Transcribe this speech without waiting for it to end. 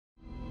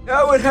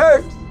Oh, it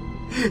hurts.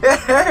 It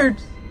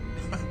hurts.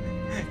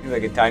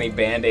 Like a tiny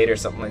band-aid or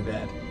something like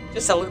that.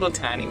 Just a little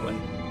tiny one.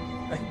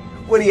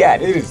 What are you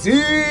at? It is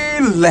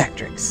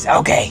electrics.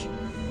 Okay.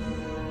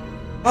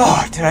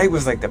 Oh, tonight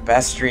was like the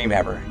best stream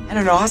ever. And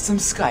an awesome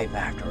Skype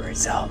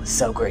afterwards. Oh, it was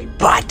so great.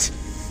 But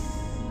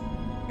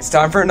it's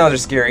time for another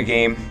scary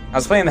game. I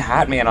was playing the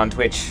Hat Man on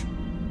Twitch.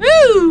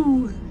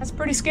 Woo! That's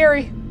pretty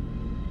scary.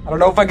 I don't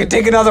know if I could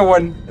take another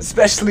one.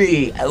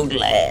 Especially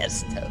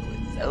Outlast. Oh,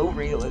 it's so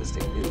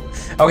realistic, dude.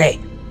 Okay.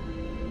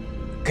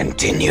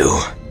 Continue.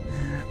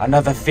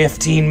 Another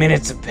 15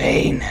 minutes of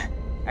pain.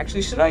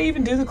 Actually, should I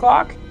even do the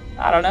clock?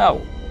 I don't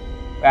know.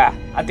 Ah,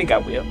 I think I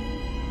will.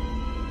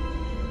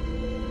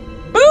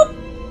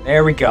 Boop!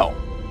 There we go.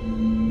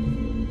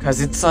 Because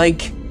it's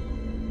like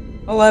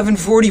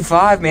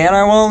 11:45, man.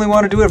 I only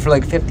want to do it for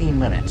like 15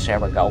 minutes. There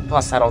we go.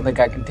 Plus, I don't think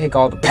I can take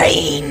all the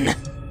pain.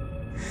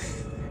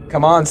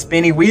 Come on,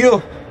 spinny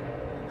wheel.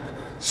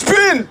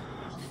 Spin!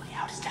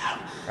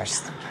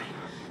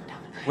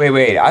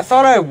 Wait. I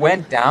thought I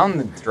went down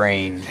the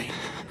drain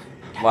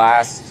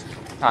last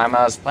time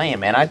I was playing,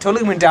 man. I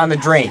totally went down the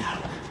drain.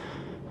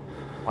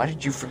 Why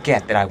did you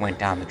forget that I went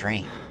down the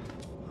drain?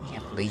 I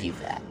can't believe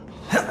that.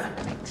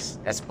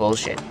 That's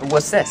bullshit. But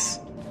what's this?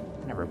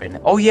 I've never been...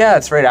 Oh, yeah,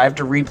 that's right. I have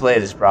to replay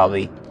this,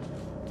 probably.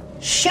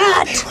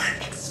 Shut! They were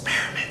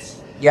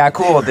experiments. Yeah,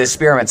 cool. The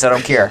experiments. I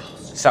don't care.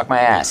 Suck my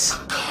ass.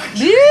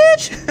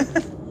 Bitch!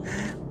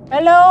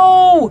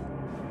 Hello!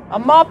 A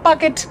mop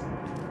bucket!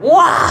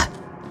 Wah!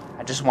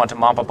 I just want to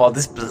mop up all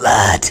this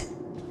blood.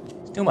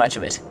 It's too much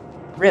of it.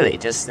 Really,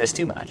 there's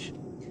too much.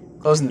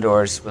 Closing the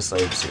doors, whistle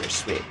over sewers.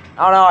 Sweet.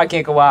 Oh no, I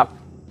can't go up.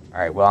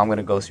 Alright, well, I'm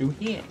gonna go through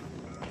here.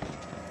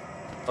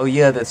 Oh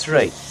yeah, that's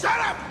right. Shut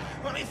up!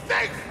 Let me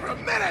think for a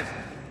minute!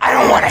 I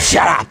don't wanna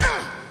shut up!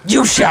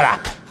 You shut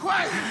up!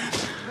 Quiet!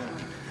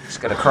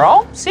 Just gonna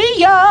crawl? See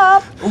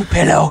ya! Ooh,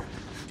 pillow.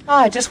 Oh,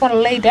 I just wanna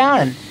lay down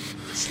and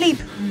sleep.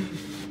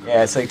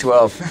 Yeah, it's like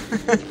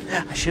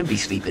 12. I should be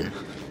sleeping.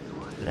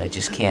 But I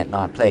just can't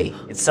not play.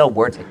 It's so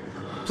worth it.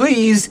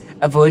 Please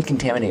avoid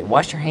contamination.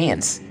 Wash your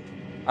hands.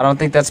 I don't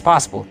think that's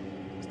possible.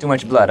 It's too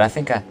much blood. I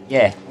think I'm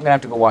gonna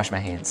have to go wash my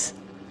hands.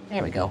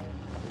 There we go.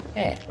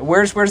 Yeah.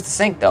 Where's the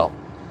sink though?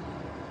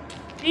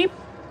 Beep,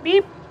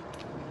 beep.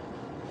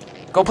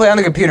 Go play on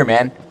the computer,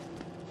 man.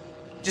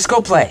 Just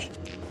go play.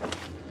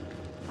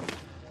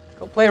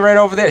 Go play right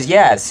over there.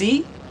 Yeah,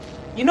 see?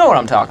 You know what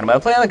I'm talking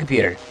about. Play on the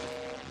computer.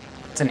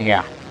 What's in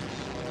here?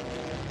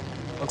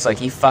 Looks like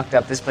he fucked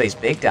up this place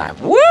big time.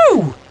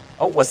 Woo!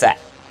 Oh, what's that?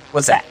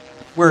 What's that?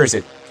 Where is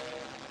it?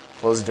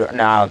 Close the door.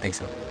 No, I don't think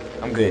so.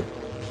 I'm good.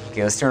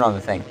 Okay, let's turn on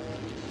the thing.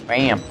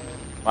 Bam.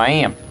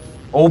 Bam.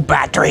 Oh,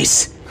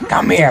 batteries.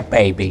 Come here,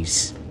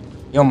 babies.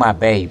 You're my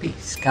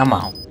babies. Come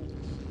on.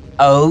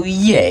 Oh,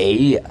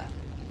 yeah.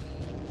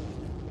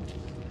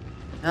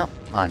 Oh,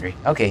 laundry.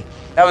 Okay.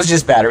 That was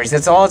just batteries.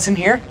 That's all that's in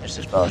here? This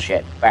is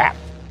bullshit. Bap.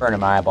 Burning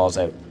my eyeballs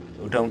out.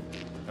 Oh, don't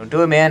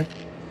do it, man.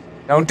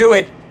 Don't do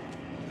it.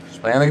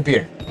 Just play on the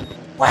computer.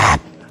 Whap.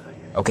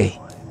 Okay.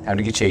 Time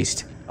to get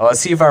chased. Oh, let's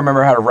see if I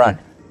remember how to run.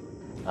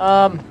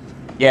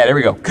 Yeah, there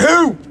we go.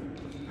 Go!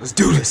 Let's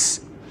do this.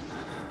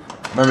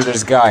 Remember,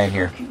 there's a guy in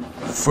here.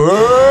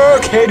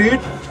 Fuck, hey,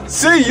 dude.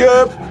 See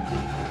ya!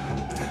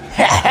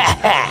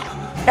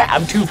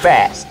 I'm too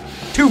fast.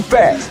 Too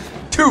fast.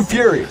 Too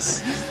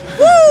furious.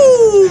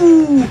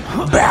 Woo!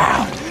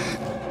 Bound.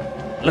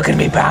 Look at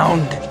me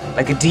bound.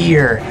 Like a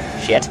deer.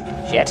 Shit.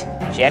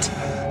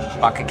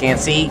 Fuck, I can't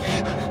see.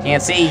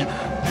 Can't see.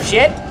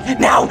 Shit.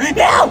 No!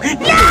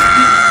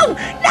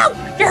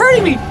 You're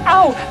hurting me!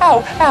 Ow!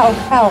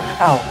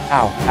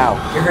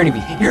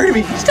 You're hurting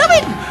me! Stop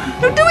it!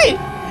 Don't do it!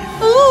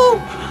 Oh!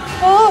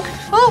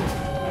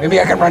 Maybe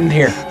I can run in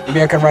here.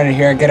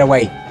 And get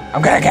away.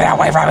 I'm gonna get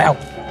away from you.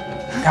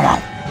 Come on.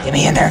 Get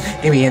me in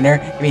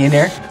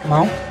there. Come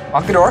on.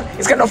 Lock the door.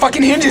 It's got no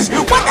fucking hinges.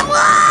 What the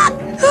fuck?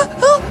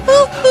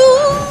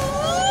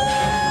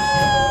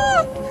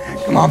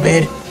 Come on,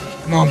 bed.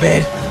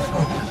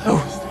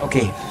 Oh,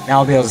 okay. Now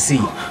I'll be able to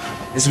see.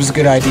 This was a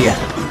good idea.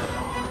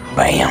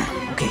 Bam.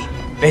 Okay.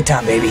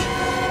 Bedtime, baby.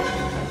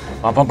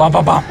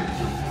 Bum.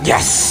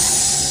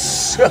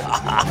 Yes!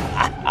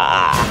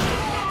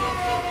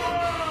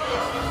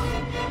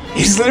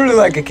 He's literally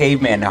like a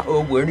caveman now.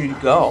 Oh, where did he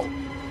go?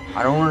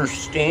 I don't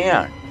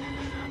understand.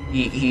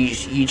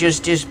 He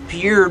just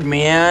disappeared,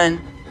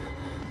 man.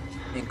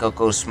 I think I'll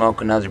go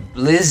smoke another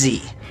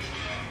blizzy.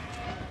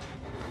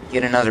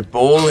 Get another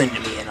bowl into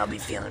me and I'll be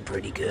feeling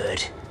pretty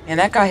good. And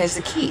that guy has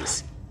the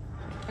keys.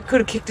 I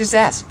could have kicked his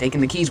ass and taken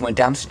the keys, went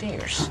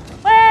downstairs.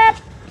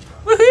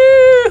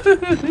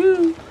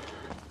 Woohoo!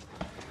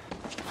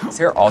 Is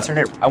there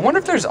alternate? I wonder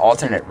if there's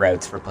alternate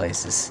routes for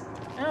places.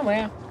 Oh,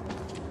 well.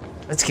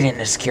 Let's get in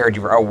the security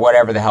room, or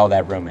whatever the hell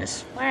that room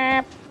is.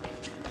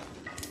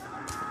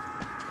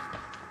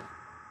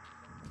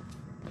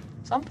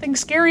 Something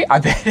scary? I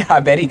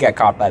bet he got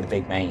caught by the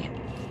big man.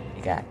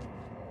 He got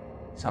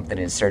something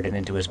inserted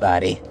into his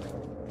body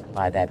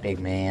by that big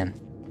man.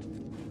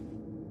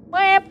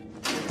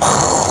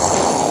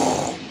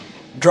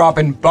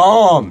 Dropping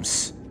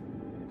bombs.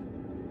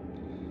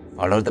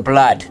 Follow the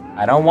blood.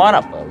 I don't want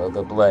to follow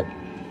the blood.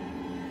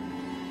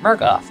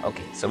 Merc off.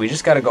 Okay, so we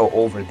just gotta go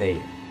over there.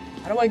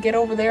 How do I get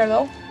over there,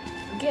 though?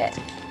 Forget.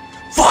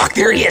 Fuck,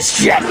 there he is.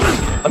 Shit.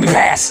 Let me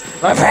pass.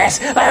 Let me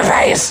pass. Let me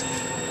pass.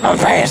 Let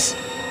me pass.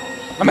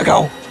 Let me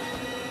go.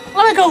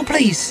 Let me go,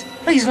 please.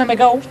 Please let me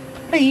go.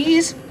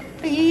 Please.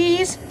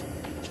 Please.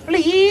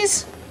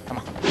 Please. Come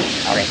on.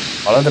 All right,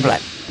 follow the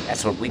blood.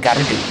 That's what we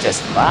gotta do.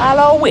 Just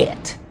follow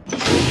it.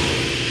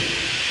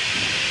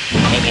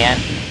 Hey, man.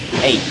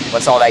 Hey,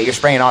 what's all that you're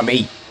spraying on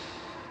me?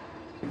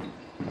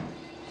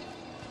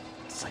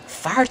 It's like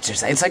farts or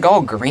something. It's like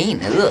all green.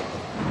 Ugh.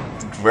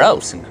 It's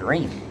gross and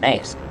green.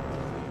 Nasty.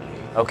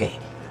 Okay.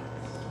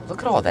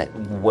 Look at all that.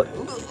 What?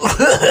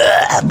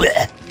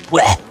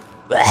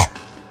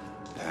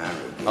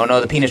 Oh no,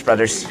 the Penis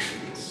Brothers.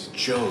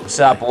 What's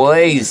up,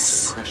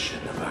 boys?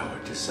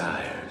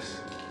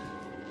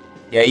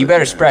 Yeah, you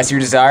better express your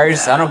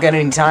desires. I don't get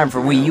any time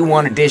for what you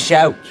want to dish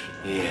out.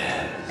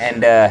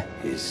 And,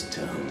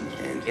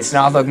 it's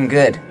not looking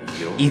good.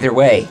 Either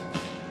way.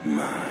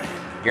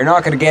 You're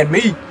not gonna get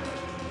me.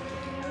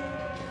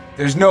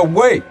 There's no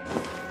way.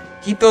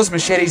 Keep those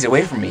machetes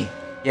away from me.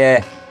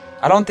 Yeah,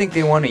 I don't think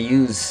they want to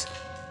use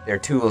their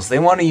tools. They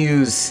want to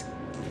use...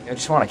 They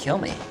just want to kill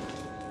me.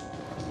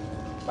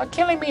 But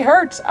killing me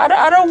hurts. I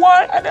don't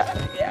want...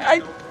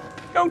 I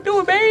don't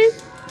do it, babe.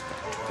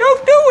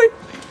 Don't do it.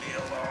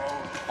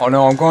 Oh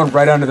no, I'm going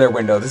right under their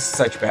window. This is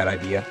such a bad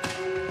idea.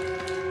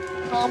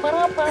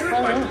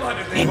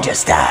 Ninja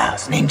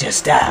styles, ninja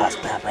styles.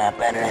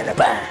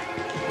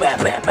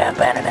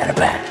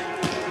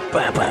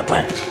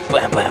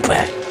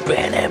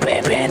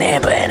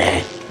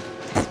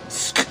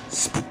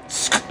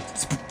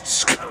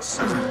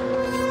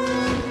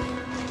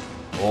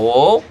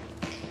 Oh,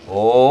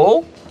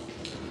 oh,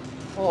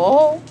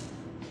 oh,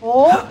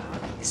 oh.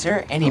 Is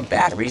there any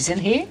batteries in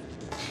here?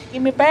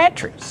 Give me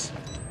batteries.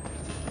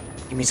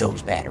 Give me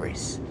those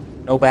batteries.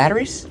 No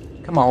batteries?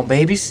 Come on,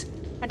 babies.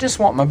 I just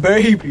want my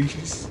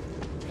babies.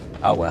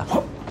 Oh,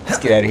 well. Let's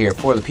get out of here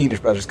before the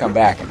Penis Brothers come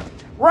back and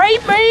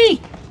rape me!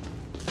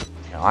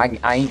 You know, I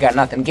ain't got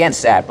nothing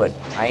against that, but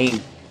I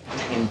ain't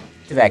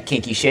into that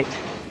kinky shit.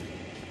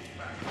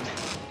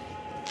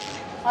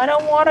 I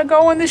don't want to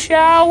go in the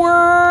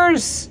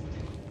showers!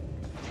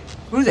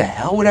 Who the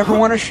hell would ever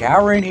want to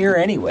shower in here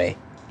anyway?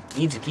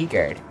 Needs a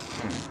keycard.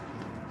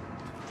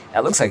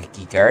 That looks like a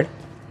keycard,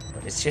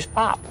 but it's just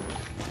pop.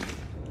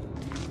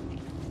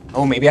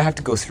 Oh, maybe I have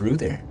to go through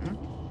there.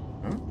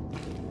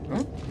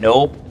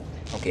 Nope.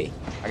 Okay,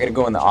 I gotta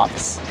go in the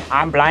office.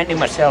 I'm blinding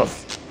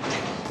myself.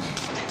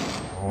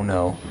 Oh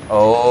no.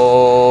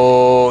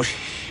 Oh,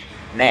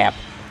 snap.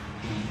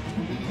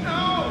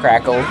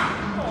 Crackle.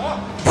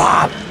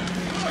 Pop!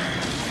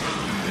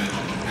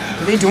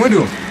 What are they doing to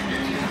him?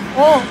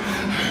 Oh.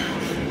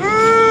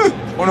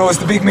 Oh no, it's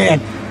the big man.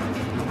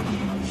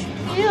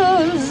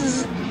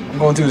 Yes. I'm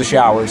going through the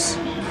showers.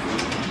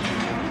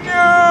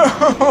 No!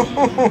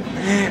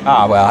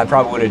 Ah, well, I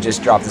probably would have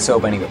just dropped the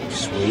soap anyway.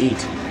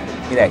 Sweet.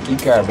 Give me that key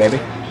card, baby.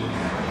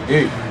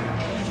 Hey.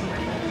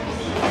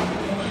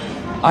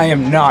 I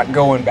am not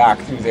going back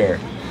through there.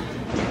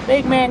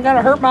 Big man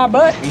gonna hurt my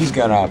butt. He's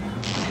gonna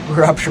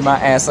rupture my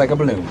ass like a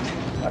balloon.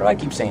 Why do I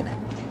keep saying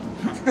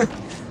that?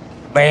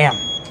 Bam.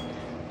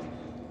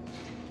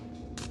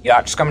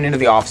 Yeah, just coming into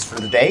the office for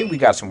the day. We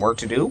got some work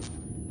to do.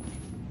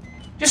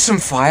 Just some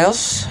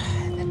files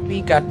that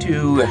we got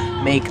to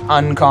make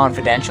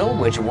unconfidential,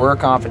 which were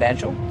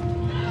confidential.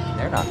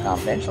 They're not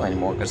confidential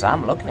anymore because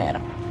I'm looking at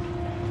them.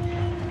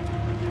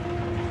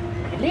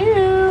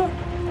 Hello?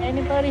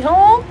 Anybody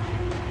home?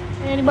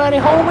 Anybody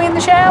home in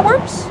the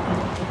showers?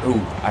 Ooh,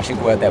 I should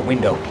go out that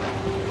window.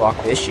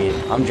 Fuck this shit.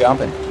 I'm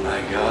jumping.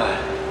 My God,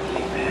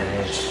 he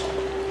vanished.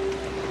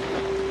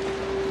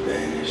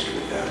 Vanished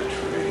without a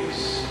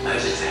trace.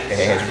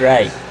 That's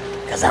right.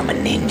 Because I'm a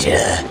ninja.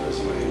 That was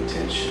my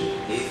intention.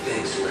 He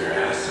thinks we're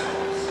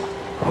assholes.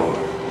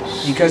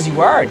 Horribles. Because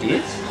you are,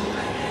 dude.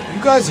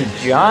 You guys are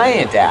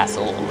giant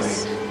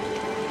assholes.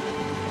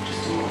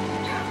 Just a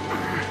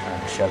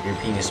moment. Shove your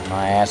penis in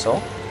my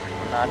asshole.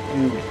 I'm not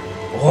dude.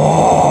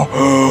 Oh,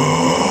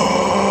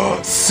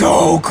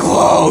 so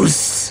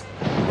close.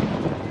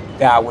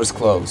 That was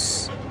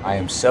close. I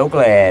am so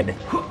glad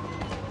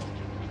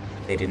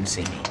they didn't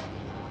see me.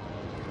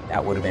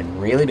 That would have been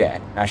really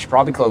bad. I should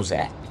probably close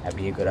that. That'd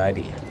be a good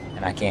idea.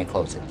 And I can't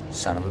close it.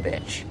 Son of a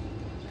bitch.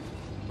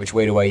 Which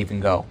way do I even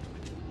go?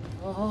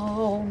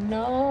 Oh,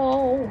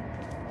 no.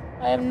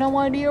 I have no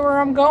idea where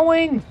I'm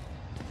going.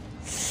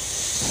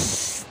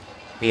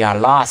 We are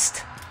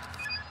lost.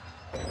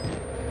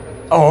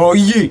 Oh,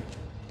 yeah.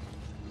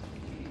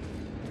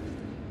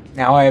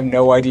 Now I have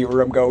no idea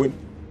where I'm going.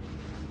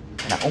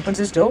 And that opens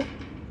this door.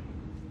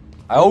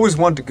 I always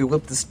want to go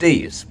up the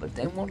stairs, but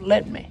they won't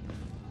let me.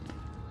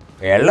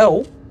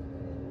 Hello?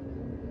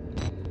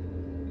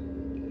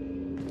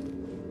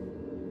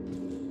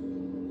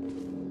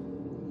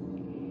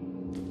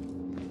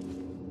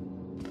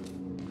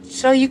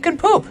 So you can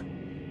poop.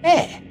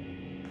 Yeah.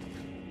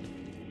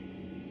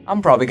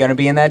 I'm probably gonna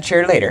be in that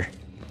chair later.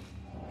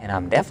 And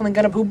I'm definitely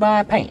gonna poop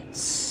my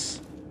pants.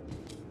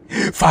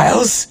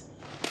 Files?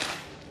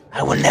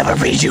 I will never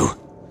read you,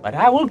 but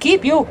I will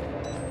keep you.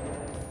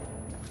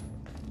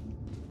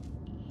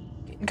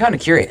 Getting kind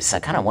of curious. I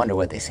kind of wonder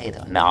what they say,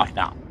 though. No.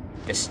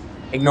 Just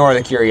ignore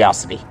the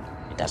curiosity.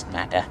 It doesn't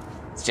matter.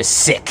 It's just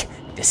sick.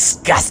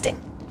 Disgusting.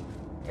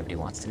 Everybody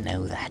wants to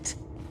know that.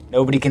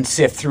 Nobody can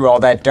sift through all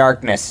that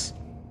darkness.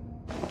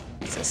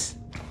 What's this?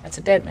 That's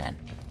a dead man.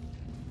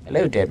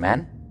 Hello, dead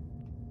man.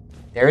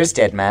 There is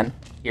dead man.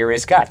 Here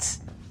is guts.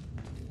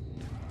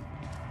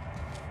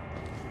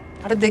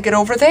 How did they get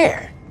over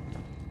there?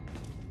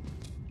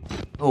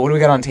 Oh, what do we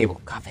got on the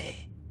table?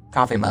 Coffee.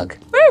 Coffee mug.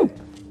 Woo!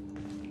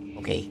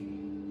 Okay.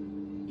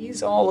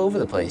 He's all over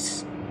the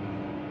place.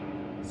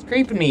 It's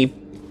creeping me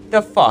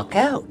the fuck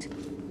out.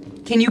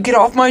 Can you get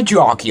off my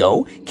jock,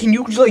 yo? Can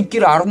you, like,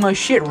 get out of my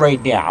shit right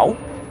now?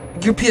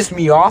 You're pissing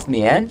me off,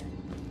 man.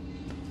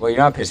 Well, you're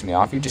not pissing me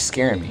off. You're just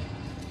scaring me.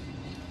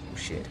 Oh,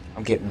 shit.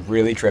 I'm getting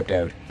really tripped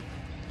out.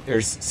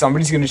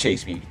 Somebody's gonna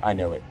chase me. I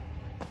know it.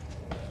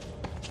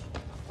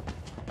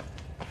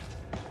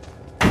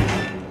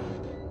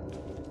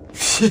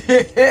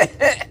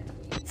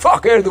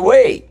 Fuck out of the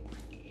way.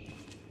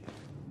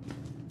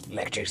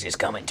 Electrics is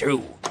coming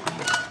through.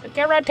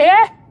 Get right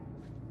here.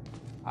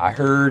 I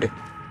heard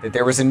that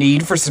there was a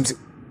need for some...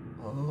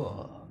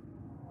 Oh.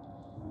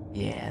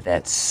 Yeah,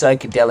 that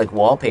psychedelic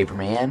wallpaper,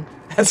 man.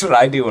 That's what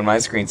I do when my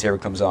screensaver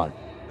comes on.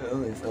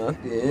 Holy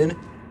fuck, dude.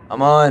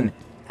 I'm on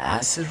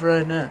acid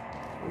right now.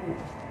 Ooh.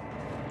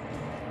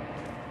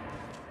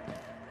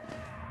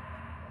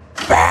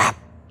 Bah!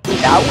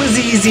 That was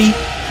easy.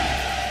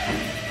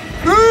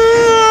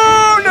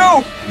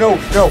 No!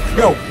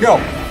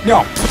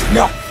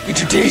 Get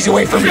your titties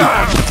away from me! Oh,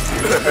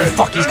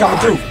 fuck, he's coming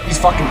through! He's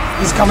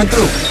coming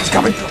through! He's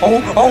coming!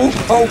 Oh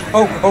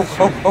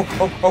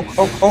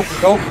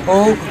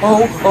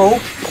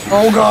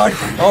god!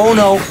 Oh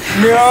no!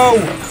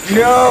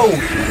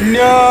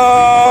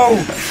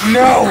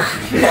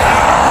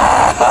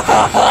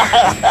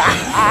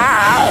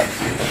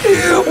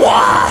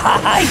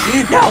 Why?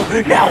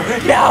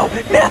 No!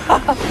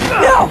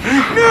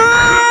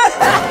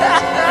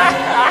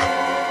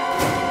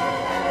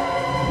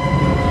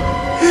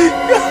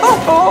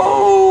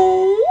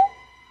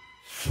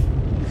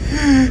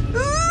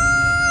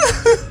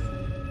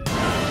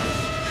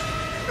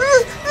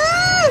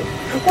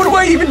 What do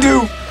I even do?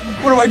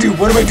 What do I do?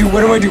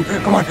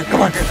 Come on.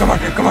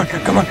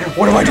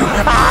 What do I do?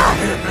 Ah!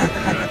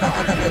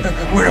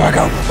 Where do I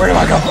go? What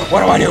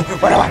do I do?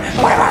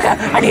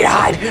 I need to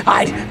hide.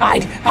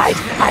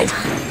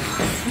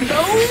 No!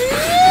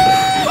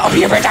 I'll be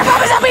your bitch, I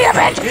promise, I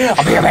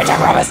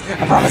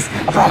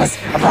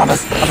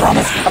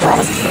promise.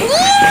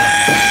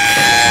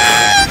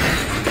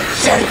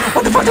 Shit,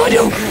 what the fuck do I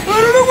do? I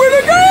don't know where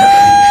to go!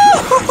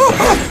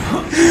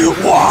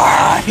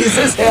 Why is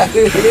this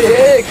happening?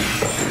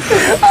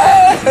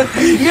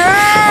 No!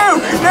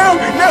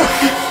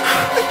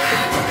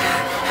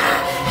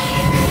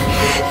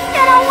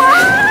 Get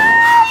away!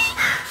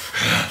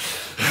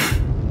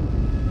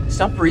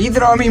 Stop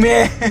breathing on me,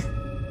 man.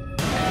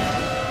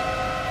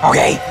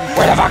 Okay,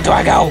 where the fuck do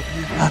I go?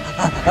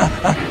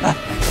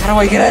 How do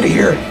I get out of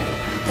here?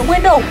 The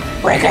window!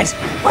 Break it!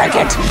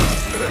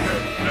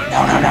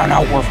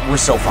 No, we're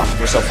so fucked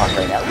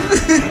right now.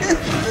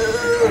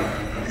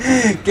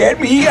 Get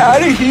me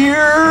out of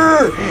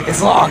here!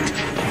 It's locked.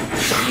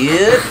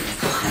 Shit.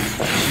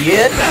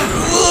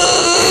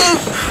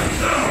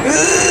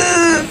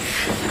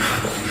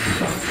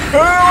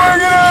 How do I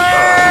get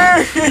out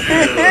of here?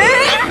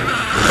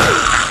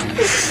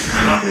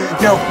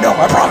 No,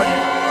 I promise.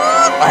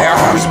 My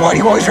arms, why do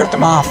you always rip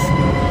them off?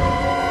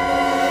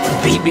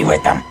 Beat me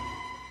with them.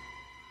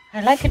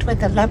 I like it with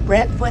the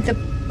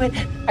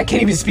I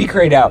can't even speak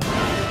right now.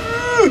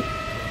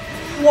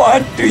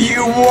 What do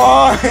you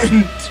want?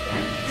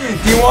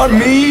 Do you want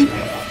me?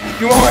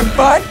 Do you want my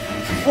butt?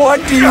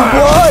 What do you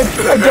want?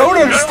 I don't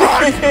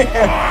understand.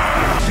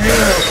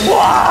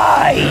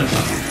 Why?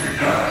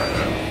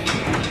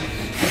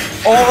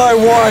 All I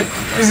want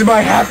is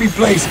my happy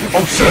place.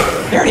 Oh shit,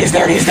 there it is.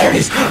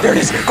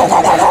 Go.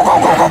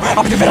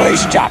 Up the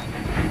ventilation shaft.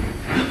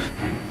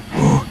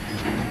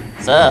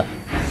 Sir,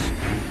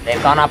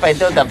 they've gone up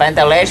into the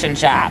ventilation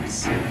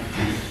shafts.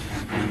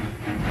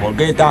 We'll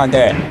get down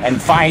there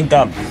and find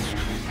them.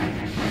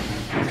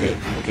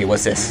 Okay,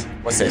 what's this?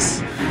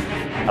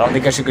 I don't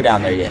think I should go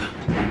down there yet.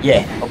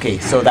 Yeah, okay,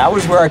 so that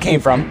was where I came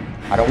from.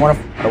 I don't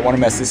wanna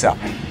mess this up.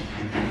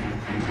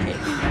 Okay.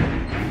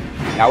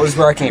 That was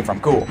where I came from.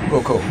 Cool.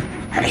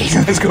 Alright,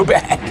 let's go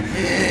back.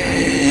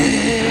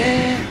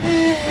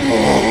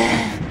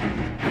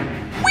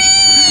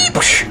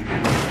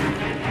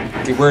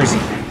 Okay, where is he?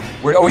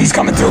 Oh, he's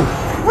coming through.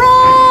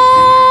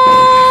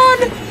 Run!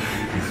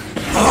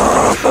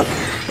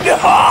 No,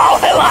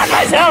 I locked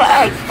myself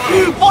out.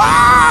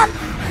 What?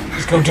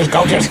 Just go.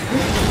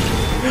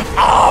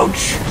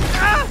 Ouch!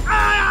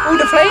 Oh,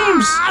 the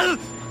flames!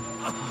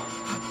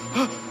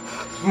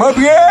 My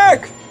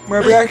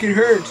back, it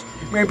hurts.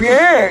 My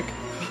back.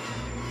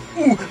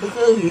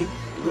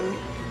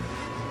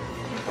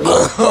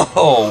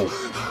 Oh,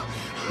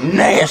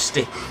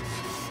 nasty.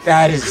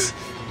 That's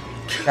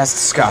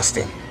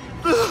disgusting.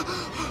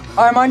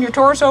 I'm on your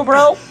torso,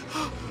 bro.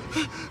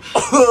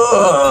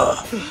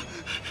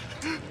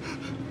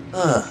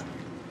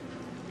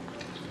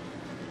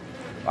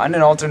 Find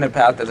an alternate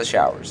path to the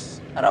showers.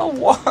 I don't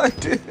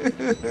want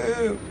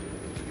to.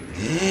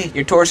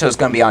 Your torso's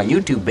gonna be on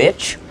YouTube,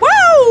 bitch.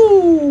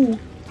 Woo!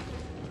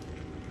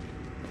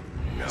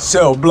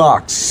 Cell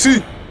block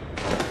C.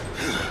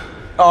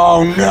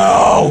 Oh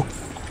no!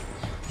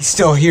 He's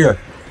still here.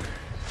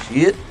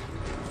 Shit.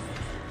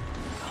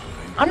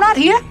 I'm not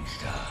here.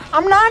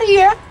 I'm not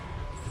here.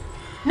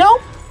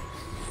 Nope.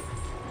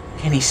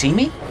 Can he see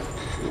me?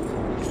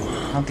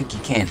 I don't think he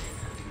can.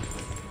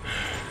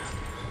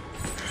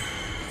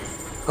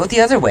 Go the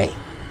other way.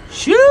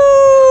 Shoo!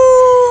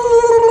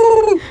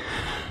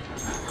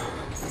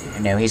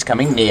 And now he's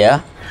coming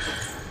near.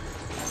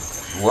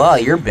 Wow,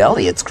 your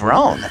belly, it's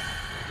grown.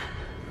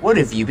 What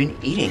have you been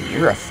eating?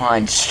 You're a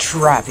fine,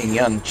 strapping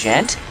young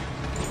gent.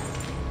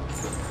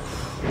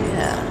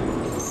 Yeah,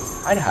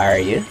 I'd hire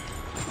you.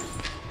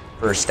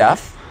 For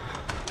stuff.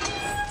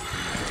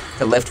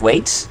 To lift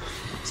weights,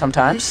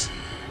 sometimes.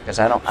 Because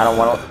I don't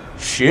want to...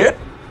 Shit!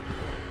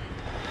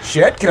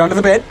 Shit, get under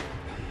the bed.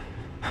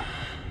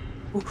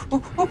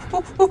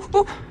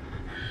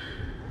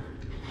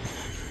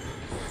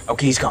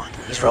 Okay, he's gone.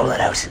 He's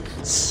rolling out.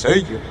 See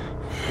ya.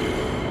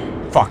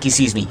 Fuck, he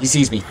sees me. He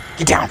sees me.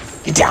 Get down.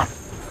 Get down.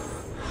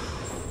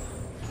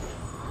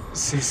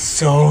 This is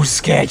so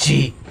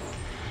sketchy.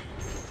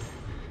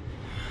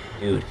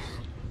 Dude.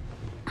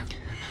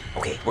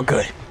 Okay, we're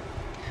good.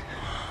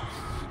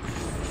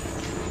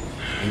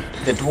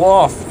 The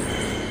dwarf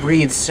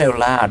breathed so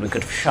loud we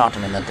could have shot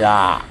him in the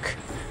dark.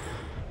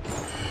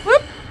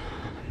 Whoop.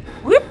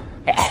 Whoop.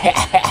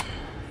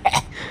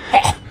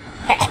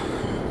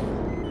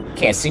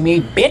 Can't see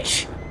me,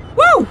 bitch.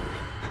 Woo!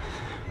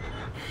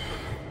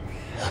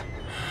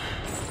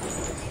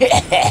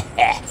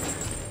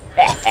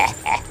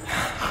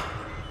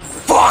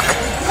 Fuck!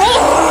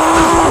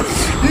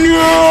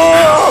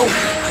 No!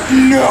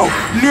 No!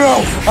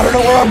 No! I don't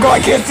know where I'm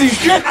going. I can't see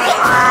shit.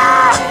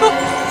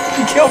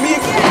 You killed me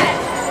again.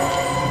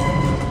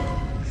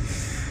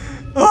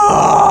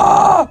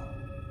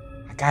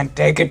 I can't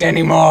take it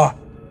anymore.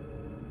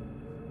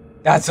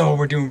 That's all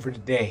we're doing for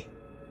today.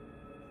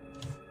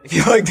 If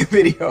you liked the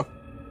video,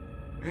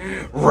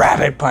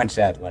 rabbit punch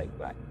that like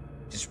button.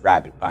 Just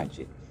rabbit punch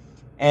it.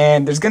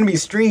 And there's going to be a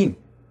stream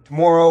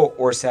tomorrow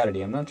or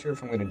Saturday. I'm not sure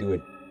if I'm going to do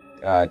it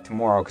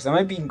tomorrow, because I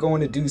might be going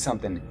to do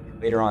something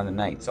later on in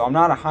the night. So I'm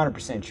not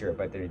 100% sure,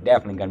 but there's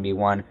definitely going to be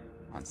one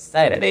on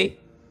Saturday.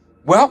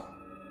 Well,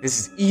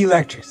 this is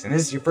Electrics, and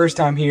this is your first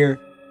time here.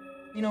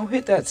 You know,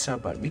 hit that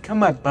sub button. Become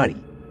my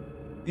buddy.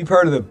 Be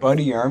part of the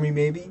buddy army,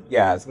 maybe?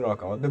 Yeah, that's what I'll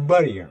call it. The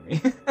buddy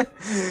army.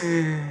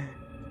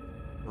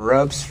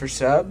 Rubs for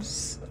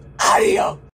subs. Adios.